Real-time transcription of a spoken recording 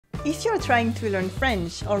If you're trying to learn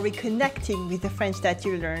French or reconnecting with the French that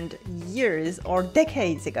you learned years or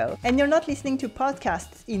decades ago, and you're not listening to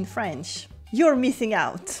podcasts in French, you're missing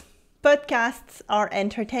out. Podcasts are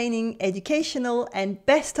entertaining, educational, and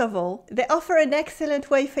best of all, they offer an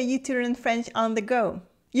excellent way for you to learn French on the go.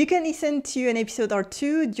 You can listen to an episode or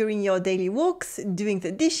two during your daily walks, doing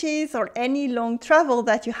the dishes, or any long travel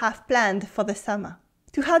that you have planned for the summer.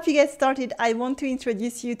 To help you get started, I want to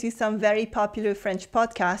introduce you to some very popular French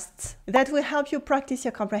podcasts that will help you practice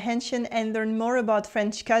your comprehension and learn more about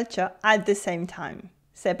French culture at the same time.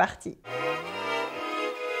 C'est parti!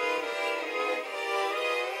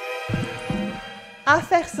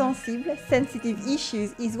 Affaires Sensibles, Sensitive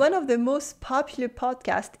Issues is one of the most popular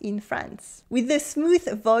podcasts in France. With the smooth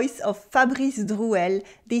voice of Fabrice Drouel,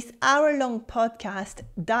 this hour-long podcast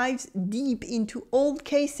dives deep into old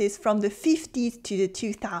cases from the 50s to the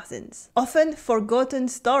 2000s. Often forgotten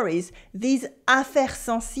stories, these Affaires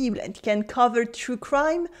Sensibles can cover true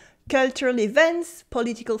crime, cultural events,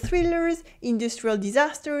 political thrillers, industrial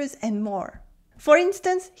disasters, and more. For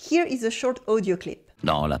instance, here is a short audio clip.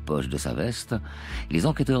 Dans la poche de sa veste, les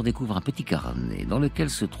enquêteurs découvrent un petit carnet dans lequel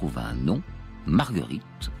se trouve un nom,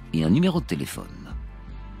 Marguerite, et un numéro de téléphone.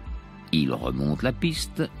 Ils remontent la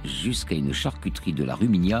piste jusqu'à une charcuterie de la rue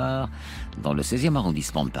Mignard, dans le 16e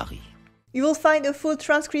arrondissement de Paris. You will find a full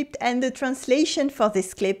transcript and the translation for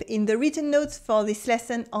this clip in the written notes for this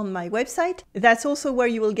lesson on my website. That's also where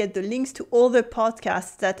you will get the links to all the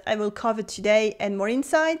podcasts that I will cover today and more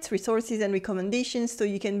insights, resources and recommendations so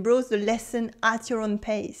you can browse the lesson at your own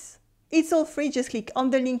pace. It's all free, just click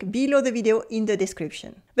on the link below the video in the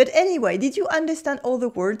description. But anyway, did you understand all the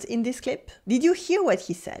words in this clip? Did you hear what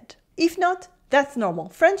he said? If not, that's normal.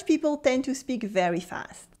 French people tend to speak very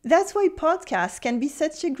fast. That's why podcasts can be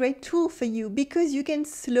such a great tool for you because you can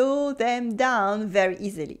slow them down very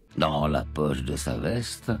easily. Dans la poche de sa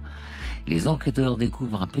veste, les enquêteurs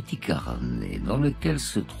découvrent un petit carnet dans lequel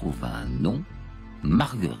se trouve un nom,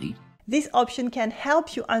 Marguerite. This option can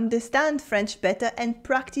help you understand French better and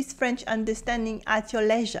practice French understanding at your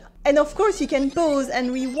leisure. And of course, you can pause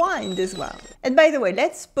and rewind as well. And by the way,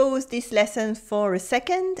 let's pause this lesson for a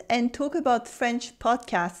second and talk about French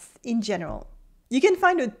podcasts in general. You can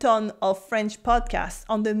find a ton of French podcasts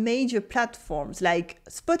on the major platforms like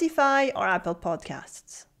Spotify or Apple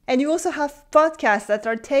Podcasts. And you also have podcasts that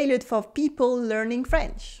are tailored for people learning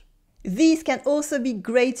French. These can also be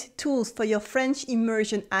great tools for your French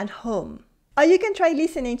immersion at home. Or you can try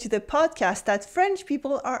listening to the podcast that French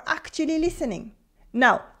people are actually listening.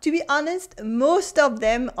 Now, to be honest, most of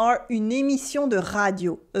them are une émission de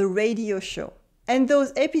radio, a radio show. And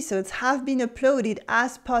those episodes have been uploaded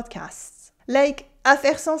as podcasts. Like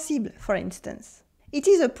Affaires Sensibles, for instance. It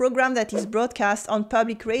is a program that is broadcast on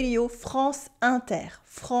public radio France Inter,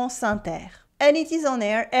 and it is on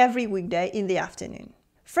air every weekday in the afternoon.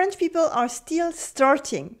 French people are still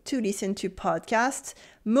starting to listen to podcasts,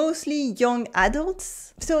 mostly young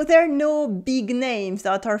adults, so there are no big names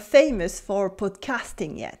that are famous for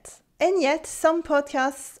podcasting yet. And yet, some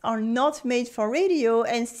podcasts are not made for radio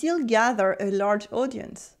and still gather a large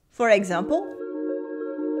audience. For example,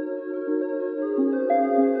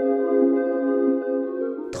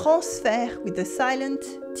 Transfert with the silent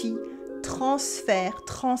T, Transfert.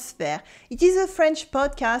 It is a French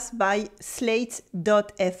podcast by slate.fr,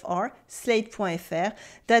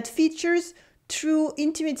 that features true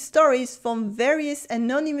intimate stories from various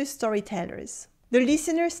anonymous storytellers. The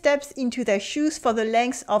listener steps into their shoes for the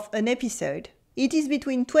length of an episode. It is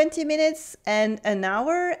between 20 minutes and an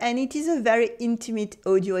hour, and it is a very intimate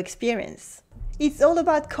audio experience. It's all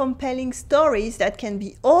about compelling stories that can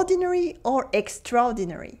be ordinary or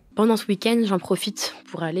extraordinary. Pendant ce week-end, j'en profite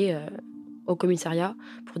pour aller au commissariat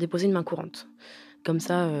pour déposer une main courante. Comme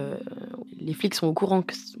ça, les flics sont au courant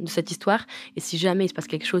de cette histoire. Et si jamais il se passe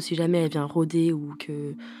quelque chose, si jamais elle vient rôder ou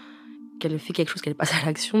qu'elle fait quelque chose, qu'elle passe à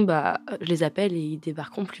l'action, je les appelle et ils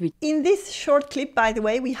débarqueront plus vite. In this short clip, by the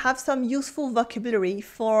way, we have some useful vocabulary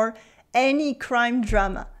for any crime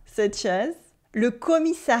drama, such as le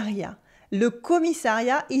commissariat. Le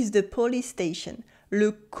commissariat is the police station.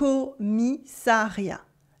 Le commissariat.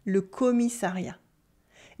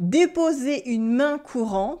 Déposer une main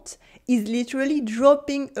courante is literally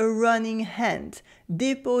dropping a running hand.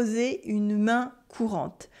 Déposer une main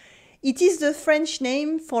courante. It is the French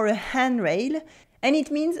name for a handrail and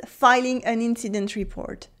it means filing an incident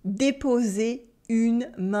report. Déposer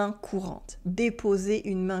une main courante. Déposer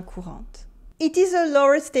une main courante. It is a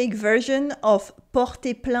lower stake version of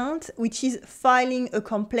porter plainte, which is filing a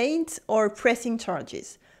complaint or pressing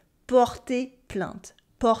charges. Porter plainte.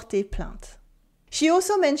 She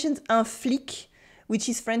also mentions un flic, which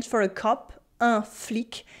is French for a cop. Un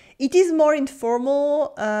flic. It is more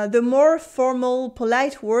informal. The more formal,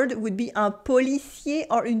 polite word would be un policier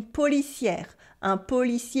or une policière. Un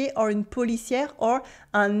policier or une policière, or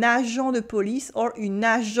un agent de police or une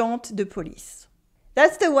agente de police.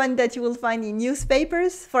 That's the one that you will find in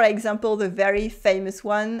newspapers. For example, the very famous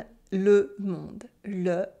one, Le Monde.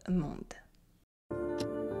 Le Monde.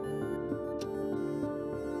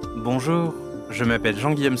 Bonjour, je m'appelle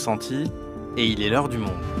Jean-Guillaume Santi et il est l'heure du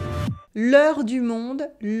monde. L'heure du monde,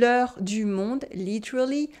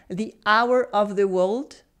 literally the hour of the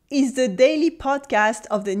world, is the daily podcast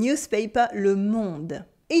of the newspaper Le Monde.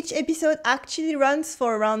 Each episode actually runs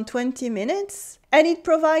for around 20 minutes, and it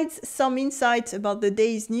provides some insights about the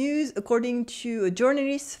day's news according to a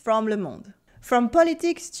journalist from Le Monde. From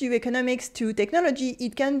politics to economics to technology,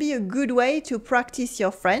 it can be a good way to practice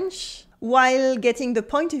your French while getting the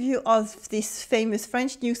point of view of this famous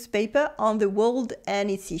French newspaper on the world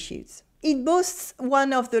and its issues. It boasts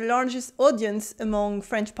one of the largest audience among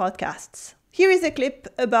French podcasts. Here is a clip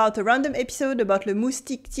about a random episode about le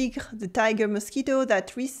moustique tigre, the tiger mosquito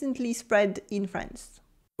that recently spread in France.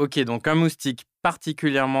 Ok, donc un moustique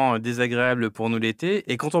particulièrement désagréable pour nous l'été.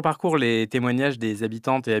 Et quand on parcourt les témoignages des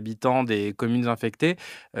habitantes et habitants des communes infectées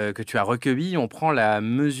que tu as recueillis, on prend la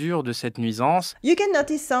mesure de cette nuisance. You can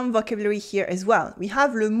notice some vocabulary here as well. We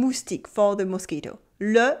have le moustique for the mosquito.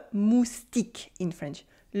 Le moustique in French.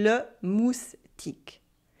 Le moustique.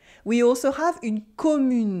 We also have une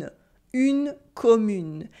commune. Une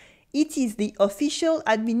commune. It is the official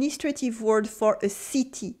administrative word for a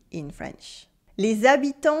city in French. Les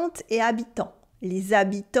habitantes et habitants. Les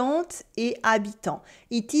habitantes et habitants.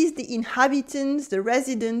 It is the inhabitants, the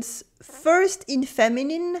residents, first in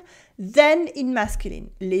feminine, then in masculine.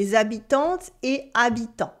 Les habitantes et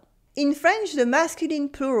habitants. In French, the masculine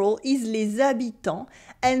plural is les habitants,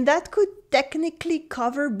 and that could technically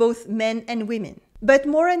cover both men and women. But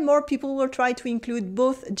more and more people will try to include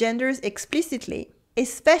both genders explicitly,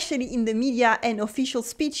 especially in the media and official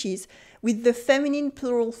speeches, with the feminine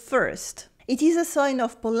plural first. It is a sign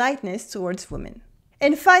of politeness towards women.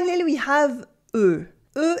 And finally, we have E.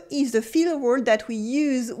 E is the filler word that we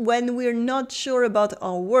use when we're not sure about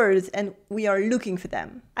our words and we are looking for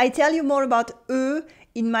them. I tell you more about E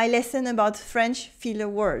in my lesson about French filler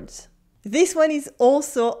words. This one is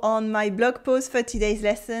also on my blog post for today's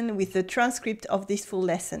lesson with the transcript of this full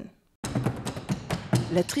lesson.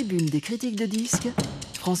 La Tribune des critiques de disques,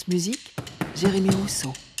 France Musique, Jérémy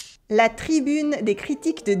Rousseau. La Tribune des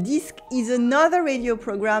critiques de disques is another radio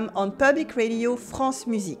program on public radio France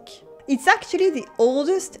Musique. It's actually the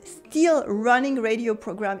oldest still running radio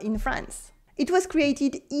program in France. It was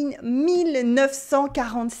created in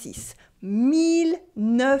 1946.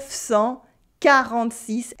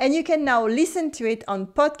 1946, and you can now listen to it on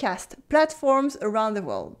podcast platforms around the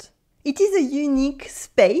world. It is a unique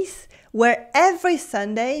space where every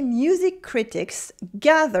Sunday music critics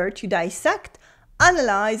gather to dissect,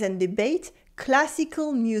 analyze and debate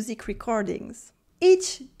classical music recordings.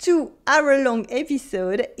 Each 2-hour-long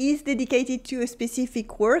episode is dedicated to a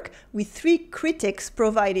specific work with 3 critics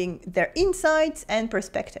providing their insights and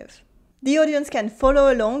perspective. The audience can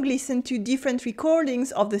follow along, listen to different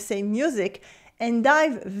recordings of the same music, and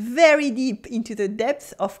dive very deep into the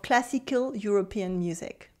depths of classical European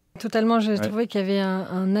music. Totalement, je trouvais qu'il y avait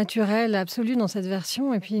un naturel absolu dans cette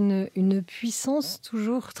version et puis une puissance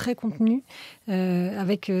toujours très contenue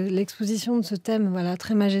avec l'exposition de ce thème voilà,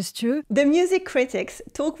 très majestueux. The music critics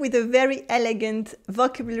talk with a very elegant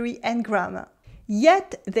vocabulary and grammar.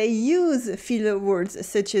 Yet they use filler words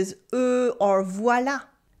such as or voilà,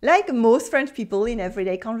 like most French people in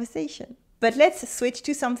everyday conversation. But let's switch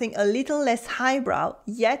to something a little less highbrow,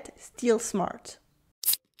 yet still smart.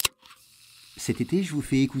 Cet été, je vous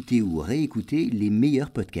fais écouter ou réécouter les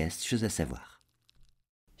meilleurs podcasts Choses à savoir.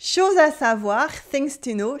 Choses à savoir, things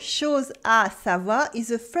to know. Choses à savoir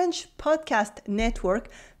is a French podcast network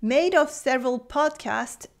made of several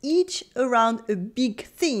podcasts, each around a big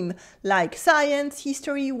theme, like science,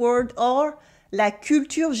 history, world, or la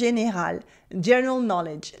culture générale, general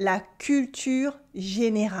knowledge, la culture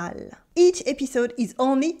générale. Each episode is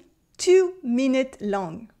only 2 minutes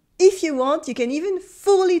long. If you want, you can even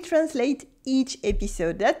fully translate each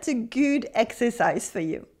episode. That's a good exercise for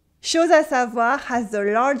you. Chose à savoir has the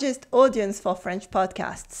largest audience for French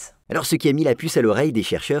podcasts. Alors ce qui a mis la puce à l'oreille des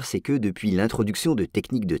chercheurs, c'est que depuis l'introduction de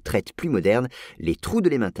techniques de traite plus modernes, les trous de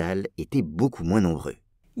l'emmental étaient beaucoup moins nombreux.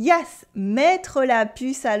 Yes, mettre la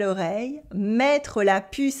puce à l'oreille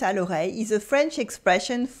is a French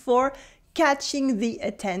expression for catching the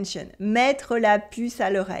attention. Mettre la puce à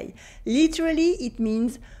l'oreille. Literally, it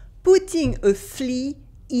means putting a flea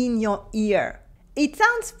in your ear. It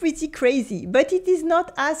sounds pretty crazy, but it is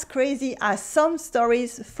not as crazy as some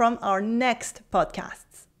stories from our next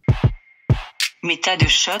podcasts. Méta de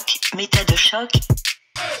choc, méta de choc.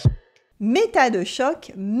 Méta de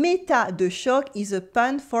choc, méta de choc is a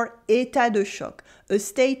pun for état de choc, a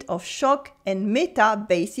state of shock, and méta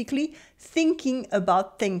basically thinking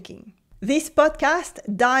about thinking. This podcast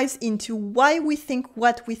dives into why we think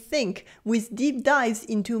what we think, with deep dives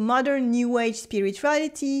into modern New Age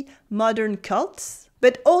spirituality, modern cults,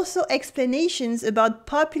 but also explanations about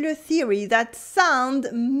popular theory that sound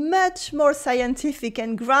much more scientific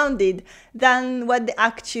and grounded than what they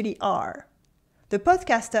actually are. The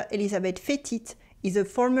podcaster Elisabeth Fetit is a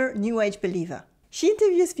former New Age believer. She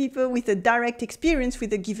interviews people with a direct experience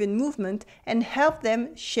with a given movement and helps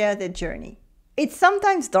them share their journey. It's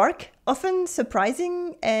sometimes dark, often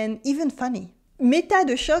surprising, and even funny. Méta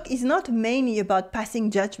de Choc is not mainly about passing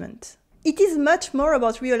judgment. It is much more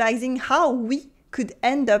about realizing how we could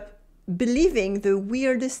end up believing the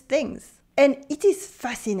weirdest things. And it is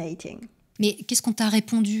fascinating. Mais qu'est-ce qu'on t'a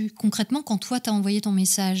répondu concrètement quand toi t'as envoyé ton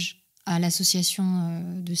message à l'association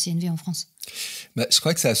de CNV en France? Je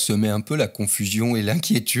crois que ça a semé un peu la confusion et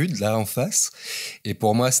l'inquiétude là en face. Et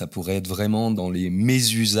pour moi, ça pourrait être vraiment dans les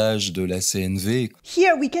mésusages de la CNV.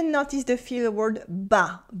 Here we can notice the filler word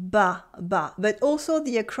BA, but also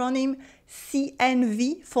the acronym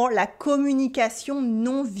CNV for la communication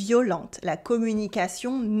non violente. La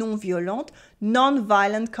communication non violente,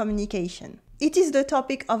 non-violent communication. It is the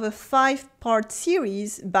topic of a 5-part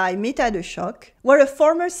series by Méta de Choc, where a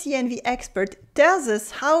former CNV expert tells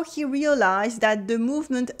us how he realized that the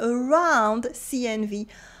movement around CNV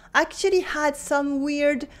actually had some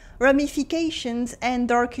weird ramifications and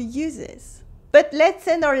darker uses. But let's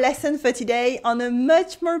end our lesson for today on a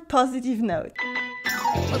much more positive note.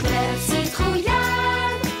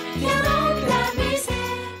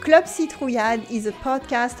 Club Citrouillade is a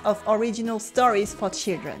podcast of original stories for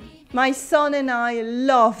children. My son and I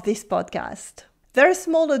love this podcast. They're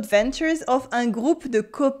small adventures of un groupe de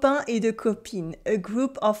copains et de copines, a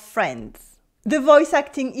group of friends. The voice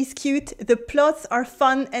acting is cute, the plots are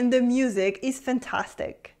fun, and the music is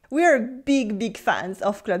fantastic. We are big fans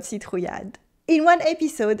of Club Citrouillade. In one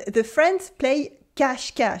episode, the friends play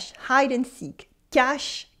cache-cache, hide and seek,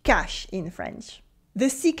 cache-cache in French. The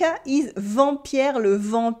seeker is Vampire le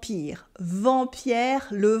vampire, Vampire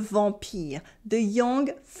le vampire, the young,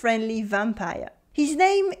 friendly vampire. His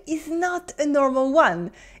name is not a normal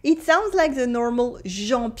one. It sounds like the normal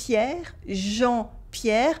Jean-Pierre,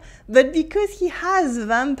 but because he has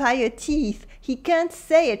vampire teeth, he can't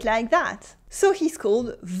say it like that. So he's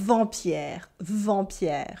called Vampire.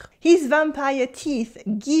 His vampire teeth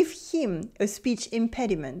give him a speech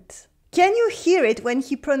impediment. Can you hear it when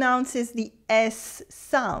he pronounces the S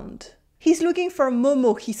sound? He's looking for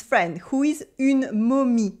Momo, his friend, who is une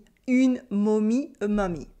momie. Une momie, a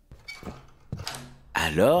mummy.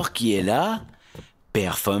 Alors, qui est là?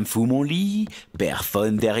 Personne fout mon lit,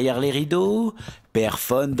 personne derrière les rideaux,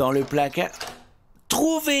 personne dans le placard.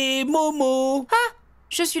 Trouvez Momo! Ah,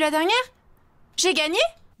 je suis la dernière? J'ai gagné?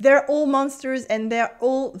 They're all monsters and they're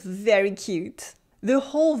all very cute. The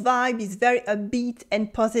whole vibe is very upbeat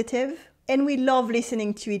and positive, and we love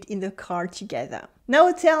listening to it in the car together.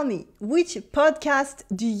 Now tell me, which podcast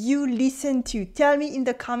do you listen to? Tell me in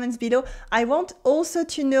the comments below. I want also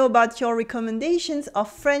to know about your recommendations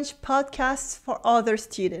of French podcasts for other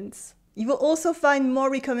students. You will also find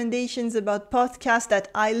more recommendations about podcasts that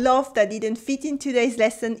I love that didn't fit in today's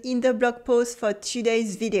lesson in the blog post for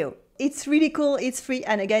today's video. It's really cool, it's free,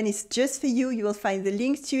 and again, it's just for you. You will find the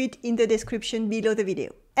links to it in the description below the video.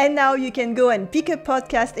 And now you can go and pick a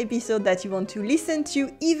podcast episode that you want to listen to,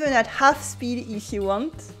 even at half speed if you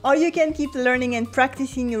want. Or you can keep learning and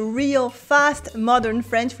practicing real, fast, modern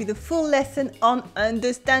French with a full lesson on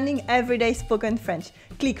understanding everyday spoken French.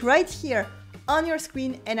 Click right here on your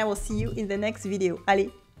screen and I will see you in the next video. Allez,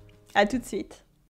 à tout de suite!